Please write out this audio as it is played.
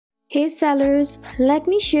Hey sellers, let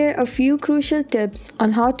me share a few crucial tips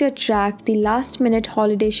on how to attract the last-minute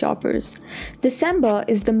holiday shoppers. December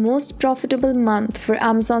is the most profitable month for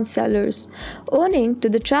Amazon sellers, owing to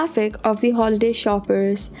the traffic of the holiday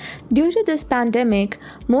shoppers. Due to this pandemic,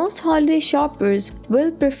 most holiday shoppers will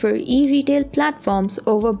prefer e-retail platforms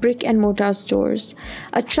over brick-and-mortar stores.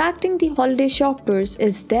 Attracting the holiday shoppers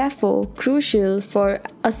is therefore crucial for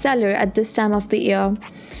a seller at this time of the year.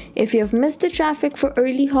 If you have missed the traffic for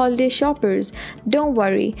early holiday shoppers, don't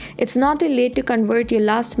worry, it's not too late to convert your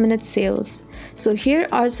last-minute sales. So here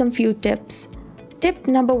are some few tips. Tip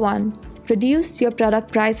number 1. Reduce your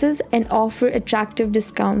product prices and offer attractive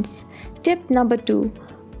discounts. Tip number 2.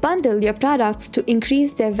 Bundle your products to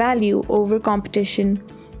increase their value over competition.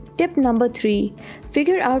 Tip number 3.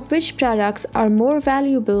 Figure out which products are more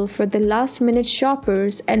valuable for the last-minute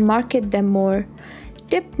shoppers and market them more.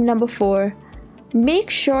 Tip number 4. Make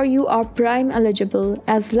sure you are Prime eligible,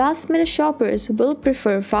 as last-minute shoppers will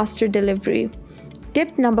prefer faster delivery.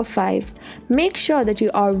 Tip number 5. Make sure that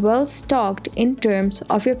you are well stocked in terms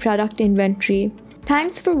of your product inventory.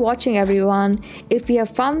 Thanks for watching everyone. If you have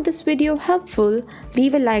found this video helpful,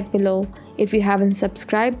 leave a like below. If you haven't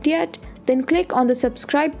subscribed yet, then click on the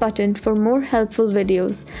subscribe button for more helpful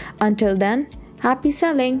videos. Until then, happy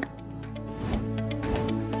selling!